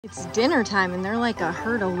It's dinner time and they're like a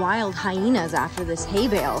herd of wild hyenas after this hay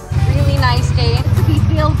bale. Really nice day to be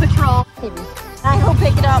field patrol. Baby, I go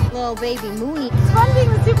pick it up, little baby Mooney. It's fun being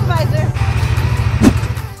the supervisor.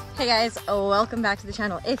 Hey guys, welcome back to the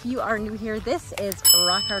channel. If you are new here, this is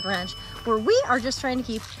Rock Hard Ranch, where we are just trying to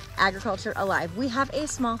keep agriculture alive. We have a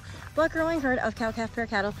small but growing herd of cow-calf pair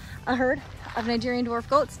cattle, a herd of Nigerian dwarf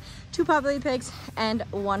goats, 2 potbelly pigs, and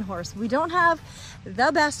 1 horse. We don't have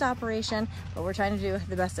the best operation, but we're trying to do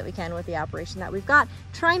the best that we can with the operation that we've got,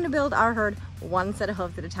 trying to build our herd 1 set of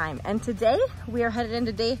hooves at a time. And today we are headed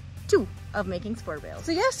into day 2 of making square bales.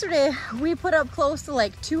 So yesterday we put up close to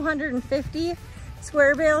like 250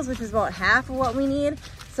 square bales, which is about half of what we need.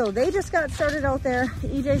 So they just got started out there.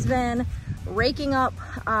 EJ's been raking up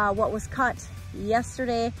what was cut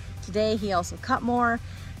yesterday. Today he also cut more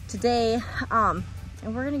today, and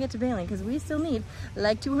we're gonna get to baling because we still need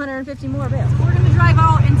like 250 more bales. We're gonna drive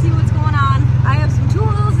out and see what's going on. I have some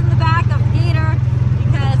tools in the back of the gator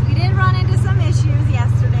because we did run into some issues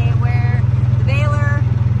yesterday where the baler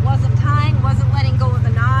wasn't tying, wasn't letting go of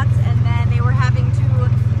the knots, and then they were having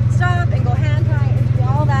to stop and go hand tie and do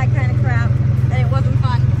all that kind of crap, and it wasn't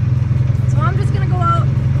fun. So I'm just gonna go out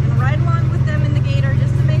and ride along with them in the gator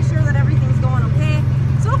just to make sure that everything's going okay.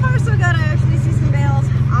 So far so good. I actually see some bales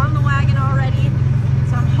on the wagon already.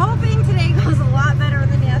 So I'm hoping today goes a lot better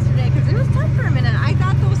than yesterday because it was tough for a minute. I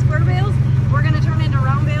thought those square bales were gonna turn into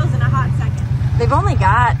round bales in a hot second. They've only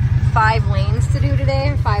got 5 lanes to do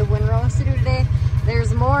today, 5 windrows to do today.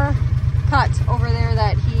 There's more cut over there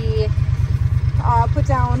that he put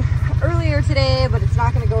down earlier today, but it's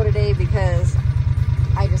not gonna go today because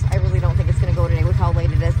I really don't think it's gonna go today with how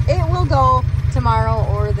late it is. It will go tomorrow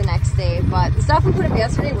or the next day, but the stuff we put up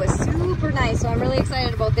yesterday was super nice, so I'm really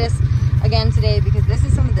excited about this again today because this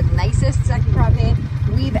is some of the nicest second crop hay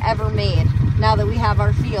we've ever made now that we have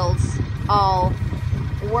our fields all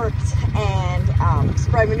worked and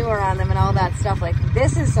spread manure on them and all that stuff. Like,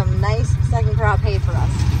 this is some nice second crop hay for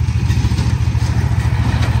us.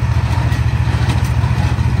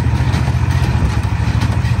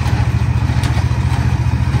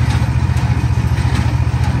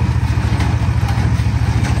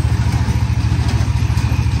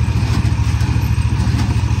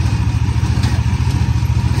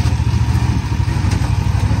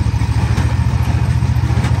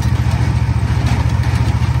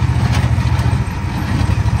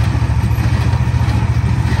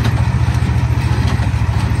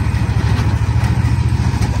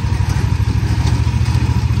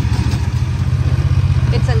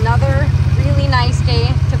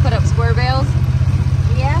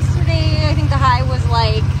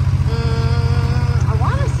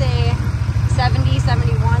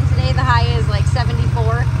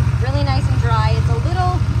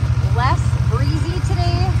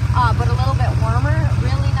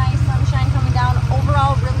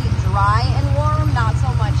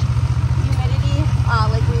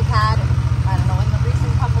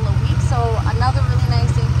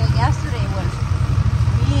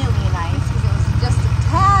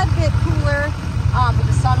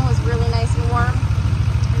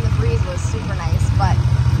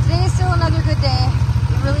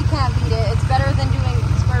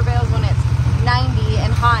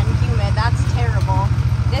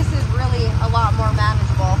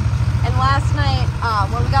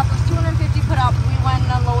 When we got those 250 put up, we went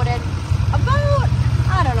and unloaded about,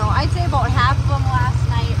 I don't know, I'd say about half of them last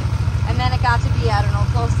night, and then it got to be, I don't know,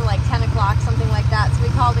 close to like 10 o'clock, something like that, so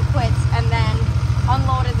we called it quits and then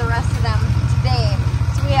unloaded the rest of them today.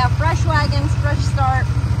 So we have fresh wagons, fresh start,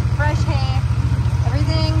 fresh hay,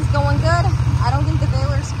 everything's going good. I don't think the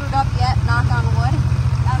baler's screwed up yet, knock on wood.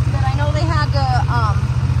 That's good. I know they had to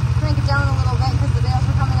crank it down a little bit because the bales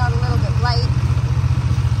were coming out a little bit light,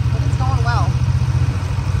 but it's going well.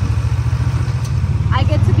 I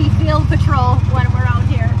get to be field patrol when we're out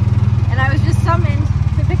here, and I was just summoned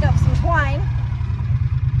to pick up some twine.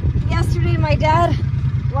 Yesterday my dad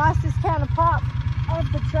lost his can of pop off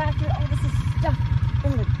the tractor. Oh, this is stuck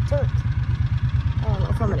in the dirt. I don't know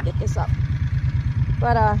if I'm gonna get this up,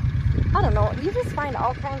 but I don't know, you just find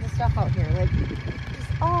all kinds of stuff out here, like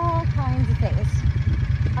just all kinds of things.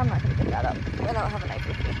 I'm not gonna get that up, I don't have a knife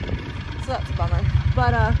with me, so that's a bummer.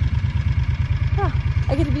 But yeah,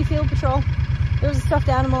 I get to be field patrol. There's a stuffed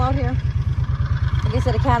animal out here. Like I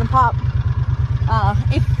said, a can of pop.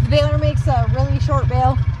 If the baler makes a really short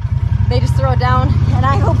bale, they just throw it down and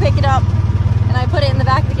I go pick it up and I put it in the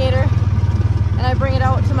back of the gator and I bring it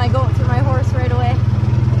out to my goats or my horse right away.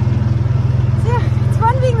 So yeah, it's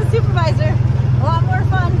fun being the supervisor. A lot more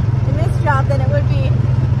fun in this job than it would be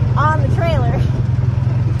on the trailer.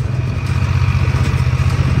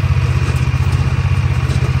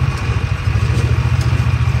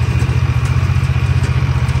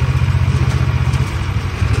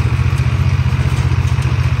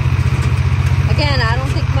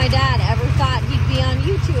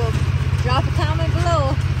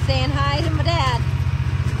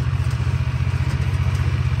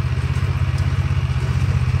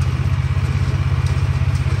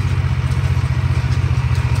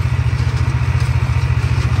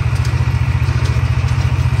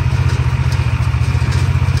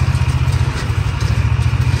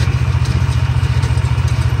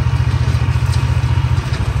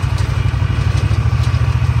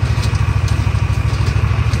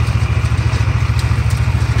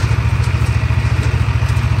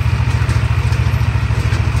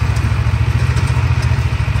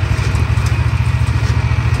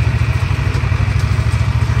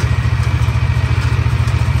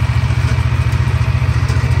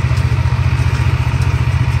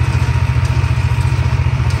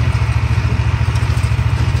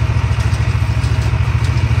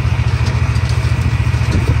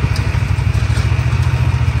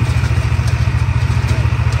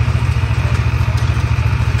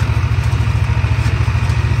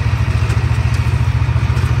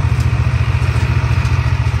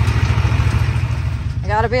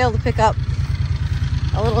 be able to pick up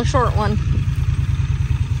a little short one.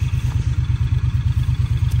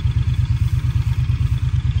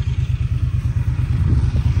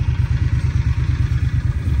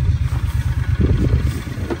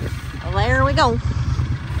 Well, there we go.